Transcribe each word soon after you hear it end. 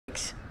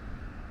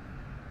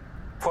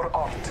For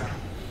Arthur.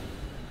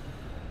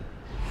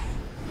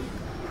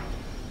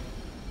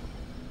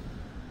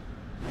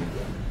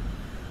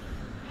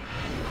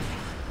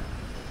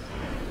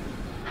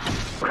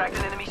 Cracked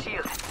an enemy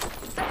shield.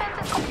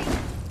 Defense is complete.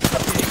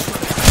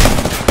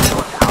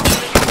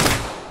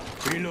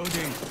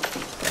 Reloading.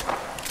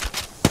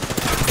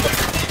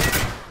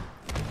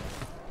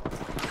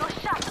 Those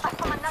shots are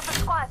from another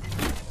squad.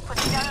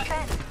 Putting down a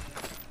fence.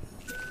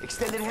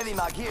 Extended heavy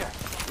mag here.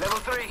 Level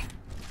 3.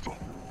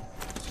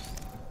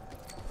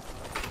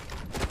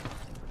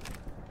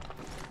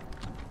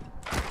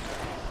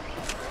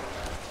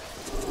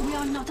 We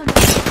are not alone.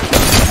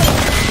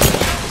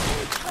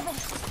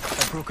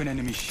 I broke an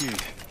enemy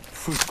shield.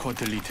 Full squad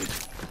deleted.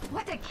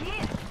 What a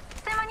kid!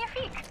 C'est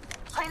magnifique!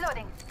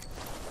 Reloading.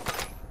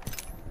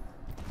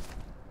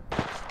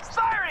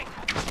 Firing!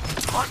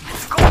 On,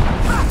 go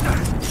faster!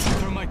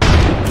 Thermite.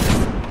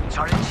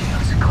 Sergeant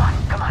Shields, come on,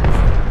 come on.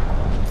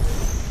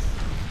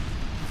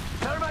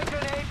 Thermite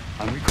grenade!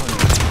 I'm recalling.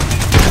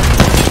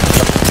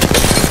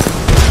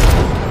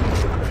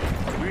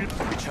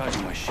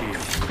 Recharging my shield.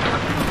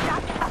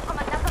 Shots are from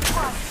another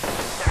squad.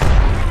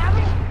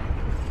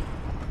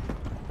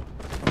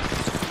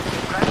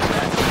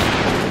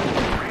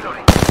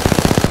 Reloading.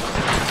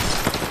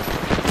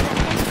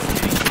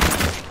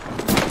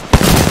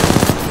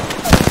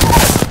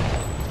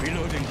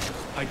 Reloading.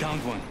 I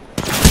downed one.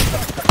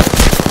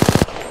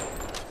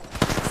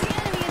 The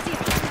enemy is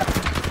here.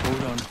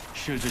 Hold on.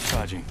 Shields are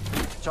charging.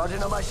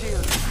 Charging on my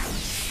shield.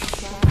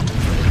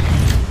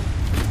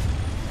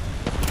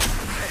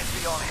 Let's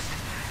be honest.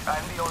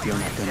 I'm the only You're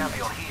not done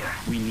champion yet. here.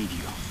 We need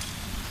you.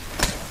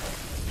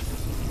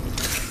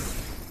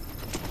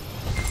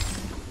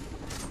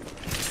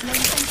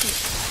 Laying fences.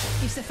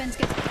 If the fence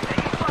gets...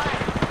 Taking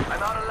fire.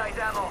 I'm out of light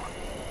ammo.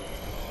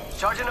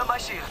 Charging up my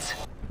shields.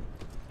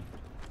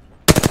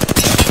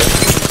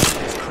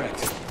 It's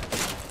cracked.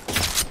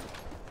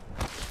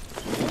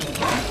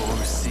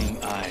 Overseeing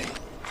eye.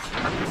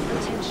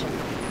 Attention.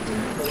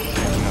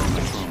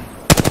 Patrol.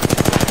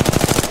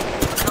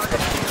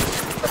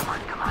 Come on,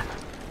 come on.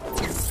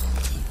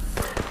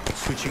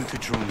 Switching to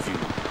drone view.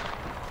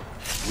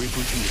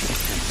 Rebooting the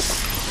system.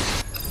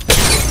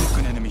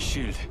 Broken enemy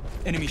shield.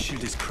 Enemy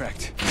shield is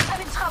cracked.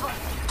 I'm in trouble.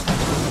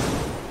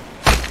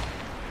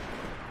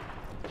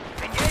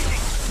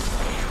 Engaging.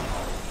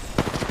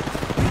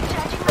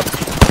 Recharging my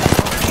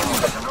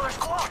shield. Another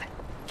squad.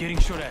 Getting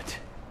shot at.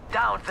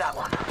 Down that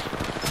one.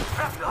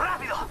 Rápido,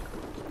 rápido.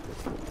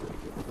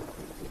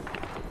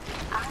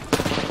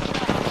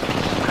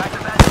 Crack the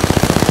bandit.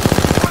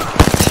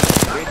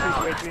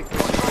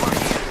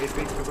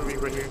 Wait,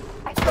 right here.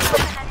 I found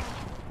an enemy.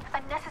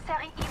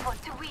 Unnecessary evil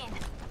to win.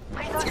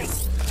 Reloading.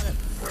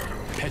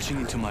 Patching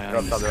into my eye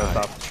Drop in the top, drop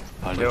sky. top.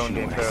 I'll They're let on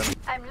you game know. turn.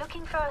 I'm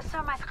looking for a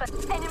thermite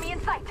grenade. Enemy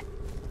in sight.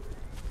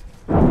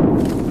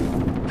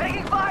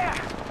 Taking fire.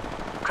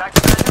 Crack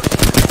the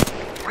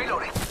bandit.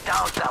 Reloading.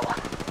 Down that one.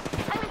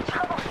 I'm in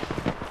trouble.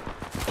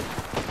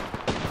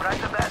 Crack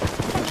the bandit.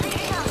 I'm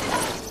bleeding out.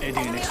 Adding an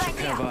Enemy extra right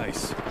pair of here.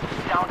 eyes.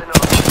 Down another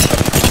one.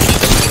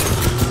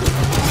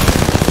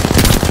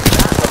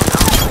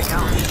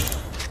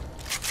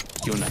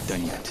 You're not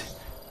done yet.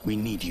 We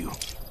need you.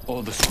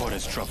 All the squad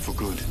has dropped for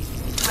good.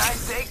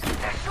 Nice take.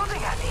 They're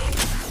shooting at me.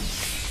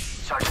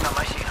 Charging on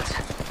my shields.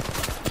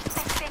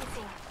 I'm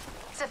fencing.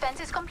 The fence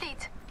is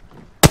complete.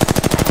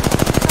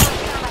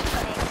 Thermite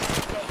grenade.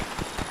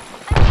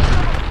 I'm in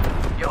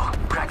trouble. Yo,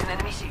 cracked an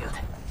enemy shield.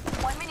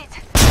 1 minute.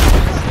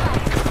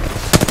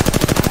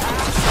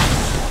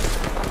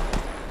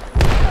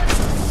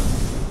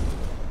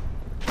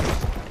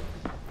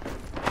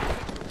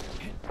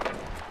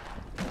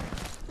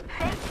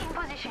 Fence in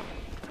position.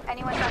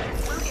 Anyone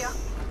passes through here,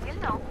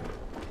 you'll know.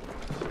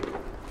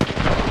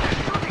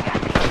 Shooting at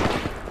me.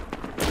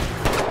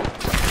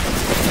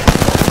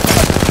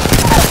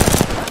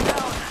 I'm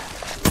down.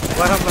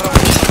 Let him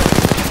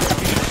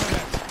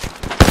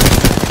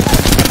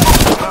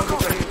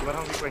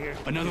right here.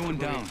 Another one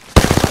down.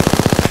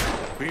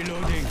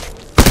 Reloading.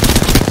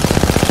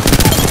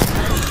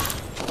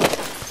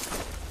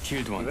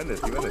 Killed You one. win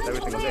this every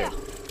single day.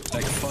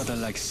 Like father,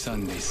 like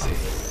son, they say.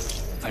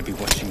 I'll be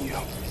watching you.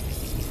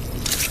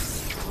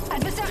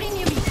 Adversary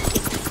near me.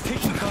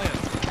 Taking fire.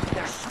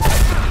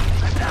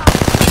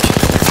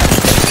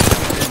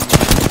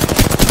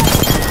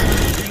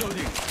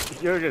 Reloading.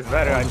 You're just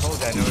better. I told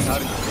you I know how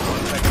to do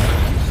it.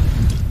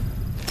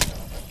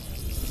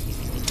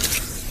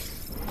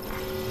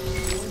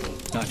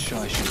 Not sure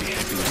I should be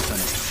happy my son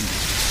is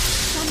defeated.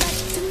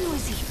 Somebody's too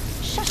noisy.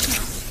 Shush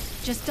now.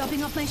 Just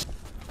topping off my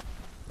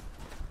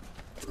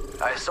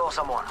I saw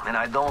someone, and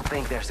I don't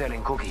think they're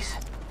selling cookies.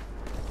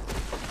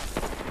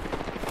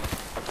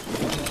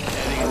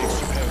 Adding an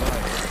extra pair of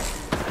eyes.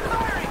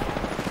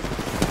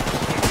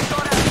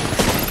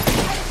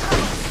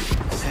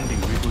 Sending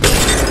reboot.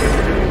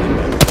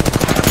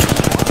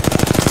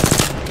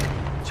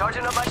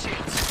 Charging up my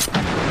shields.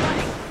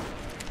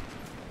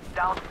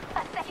 Down. A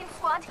second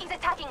squad is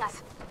attacking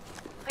us.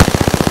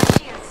 Recharging my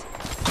shields.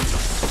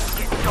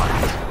 Get shot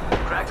at.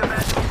 Crack the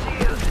man's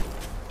shield.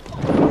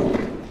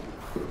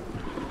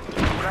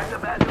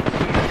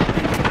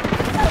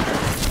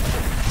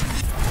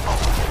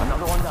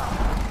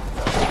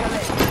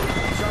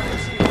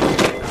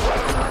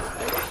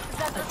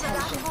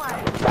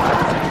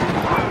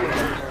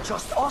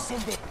 Just us in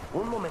there.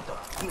 Un momento,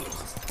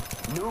 please.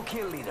 New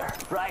kill leader,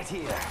 right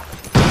here.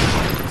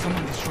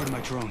 Someone destroyed my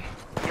drone.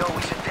 Yo,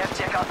 we should def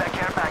check out that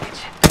care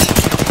package.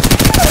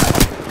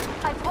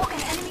 I broke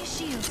an enemy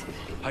shield.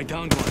 I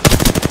downed one.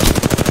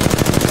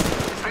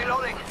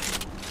 Reloading.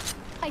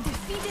 I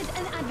defeated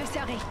an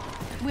adversary.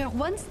 We're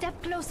one step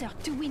closer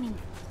to winning.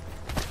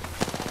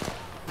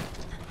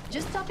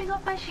 Just topping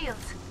off my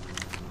shields.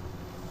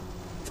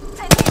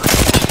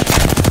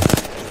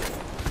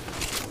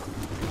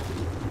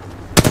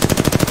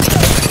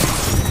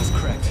 It's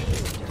cracked.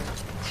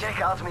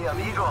 Check out mi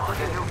amigo,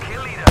 the new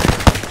kill leader.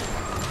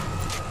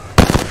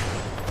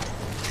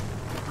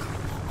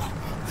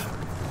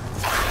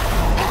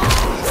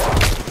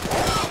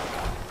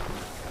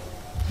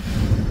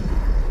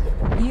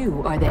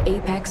 You are the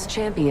Apex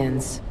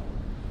Champions.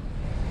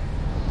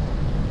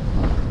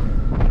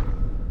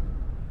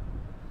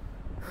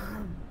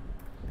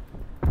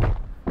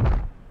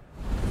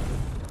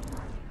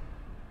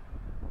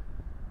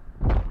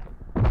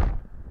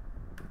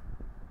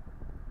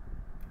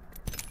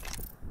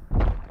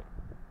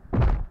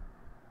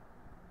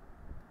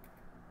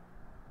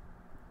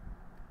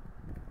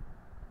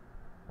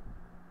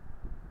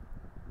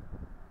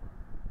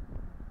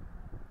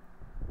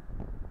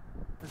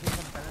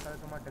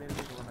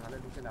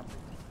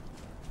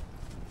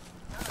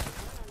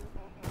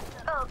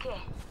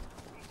 Okay.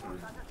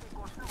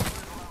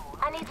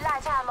 I need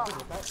light ammo.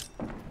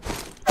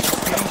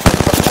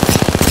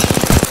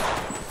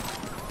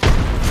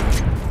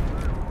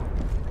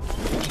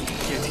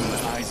 Getting my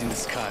eyes in the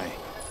sky.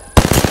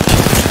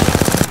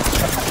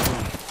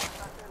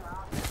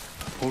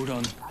 Hold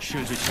on,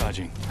 shields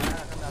recharging.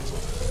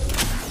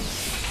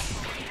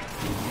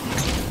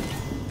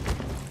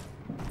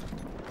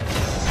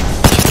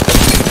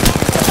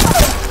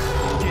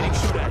 Getting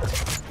shot at.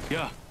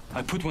 Yeah,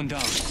 I put one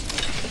down.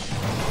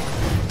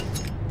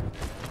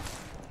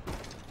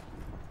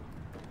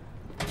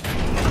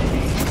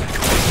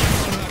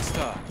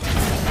 Star.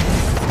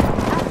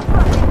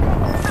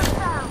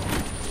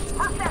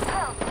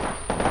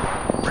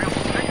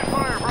 Taking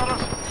fire,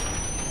 brothers.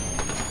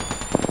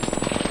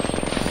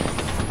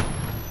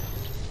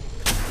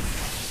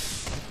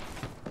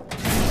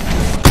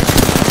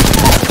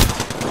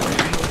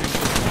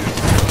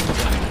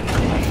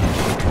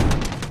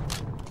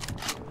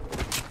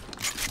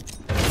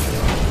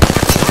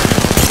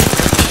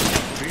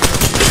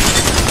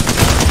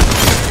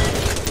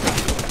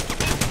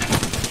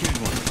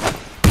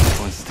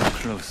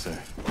 Closer.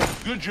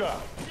 Good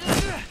job.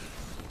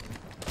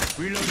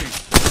 Reloading.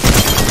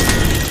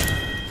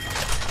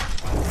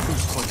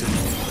 Who's spotted?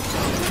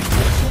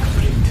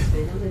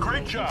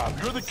 Great job.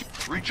 You're the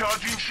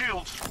recharging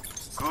shields.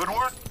 Good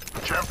work.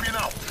 Champion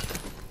out.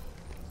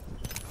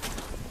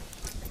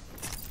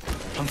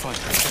 I'm fine.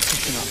 I'm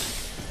pushing up.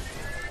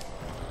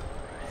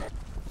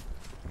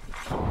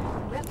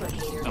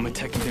 I'm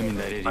attacking them in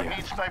that I area.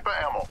 need sniper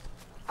ammo.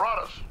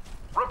 Brothers,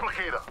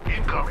 replicator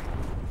incoming.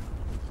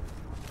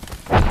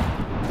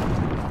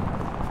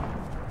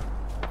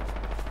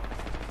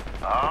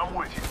 I'm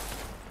with you.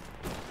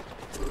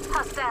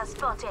 Hostile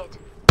spotted.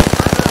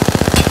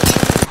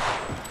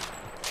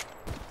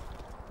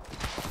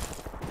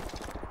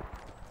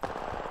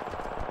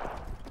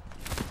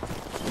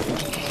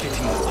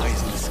 Getting my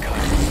eyes in the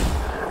sky.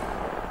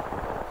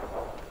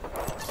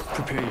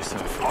 Prepare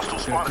yourself. Hostile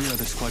There are spotted. 3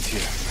 other squads here.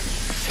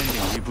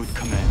 Sending reboot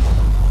command.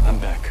 I'm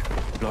back.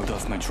 Logged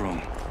off my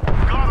drone.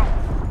 Got him.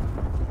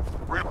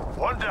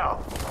 One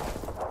down.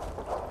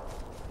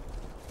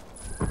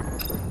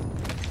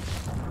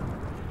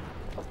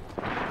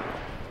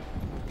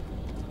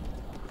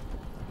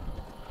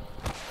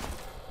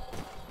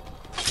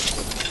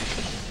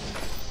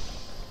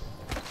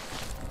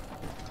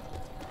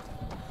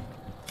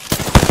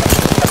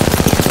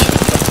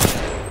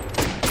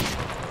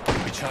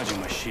 Recharging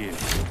my shield.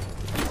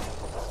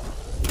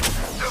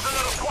 There's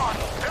another squad.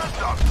 Heads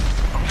up.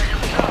 I'm taking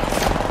the shot.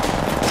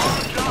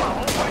 Good job.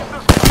 Hold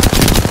this.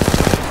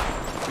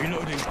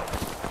 Reloading.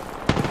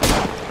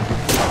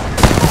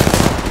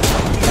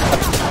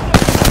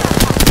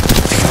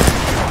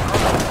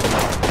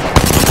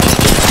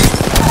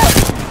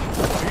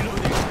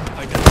 Reloading. I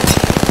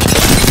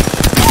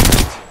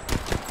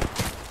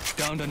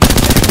downed another.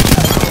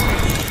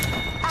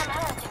 I'm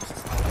hurt.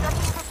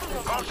 Looking for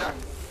ceiling. Contact.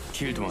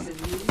 Killed one.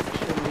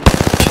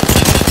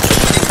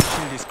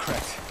 Shield is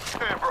cracked.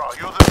 Hey, bro.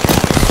 You're the...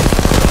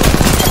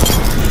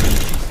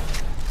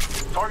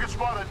 Target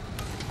spotted.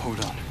 Hold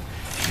on.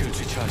 Shields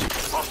recharging.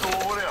 Hostile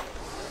over there.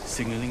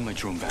 Signaling my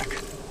drone back.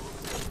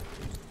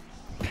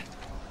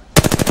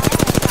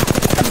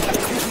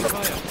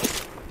 Fire.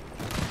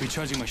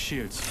 Recharging my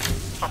shields.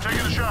 I'm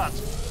taking the shot.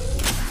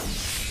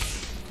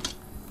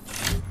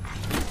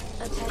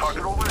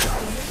 Target over there.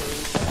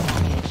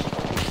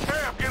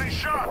 Hey, I'm getting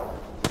shot.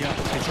 Yeah, I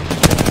dropped the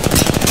gun.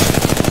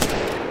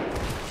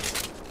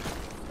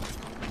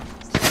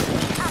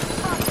 I'm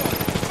spotted.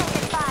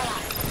 Taking fire.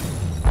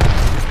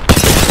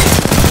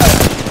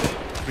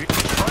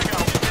 Strike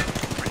out.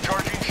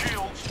 Recharging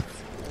shields.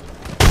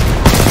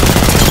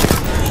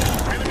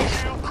 Enemy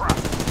shield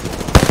cracked.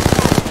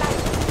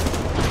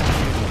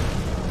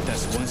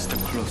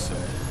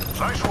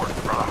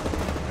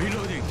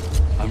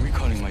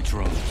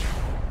 drone.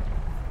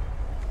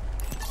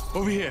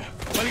 Over here.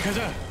 빨리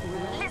가자.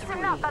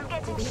 Listen up, I'm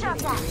getting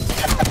shot at.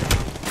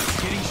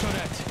 Getting shot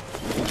at.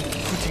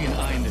 Putting an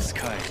eye in the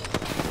sky.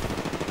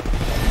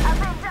 I've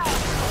been down.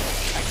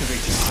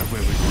 Activating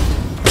hardware reboot.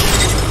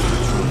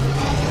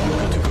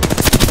 Good to go.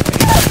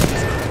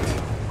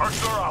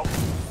 Arcs are out.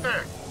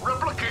 Hey,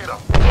 replicator.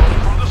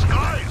 From the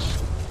skies.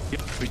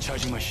 Yep,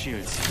 recharging my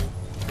shields.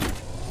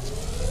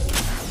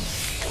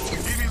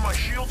 Giving my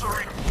shields a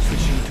ring.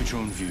 Switching to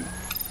drone view.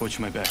 Watch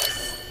my back.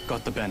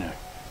 Got the banner.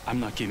 I'm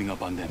not giving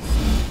up on them.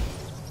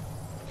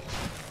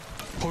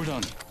 Hold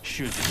on.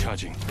 Shields are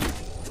charging.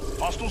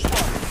 Hostile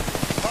spotted.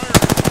 Fire.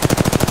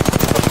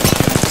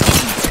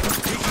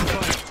 Taking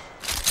fire.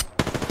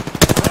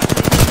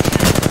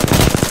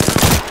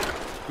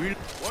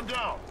 One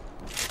down.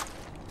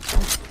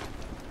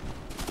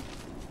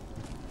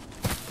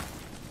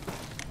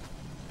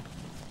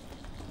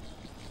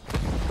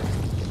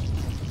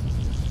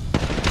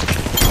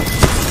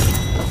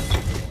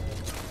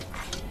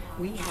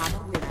 We have a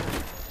winner.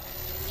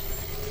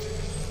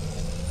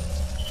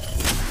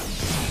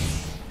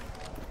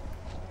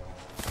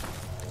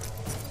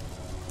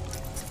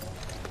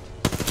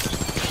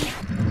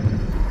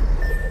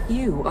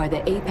 You are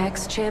the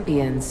Apex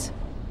Champions.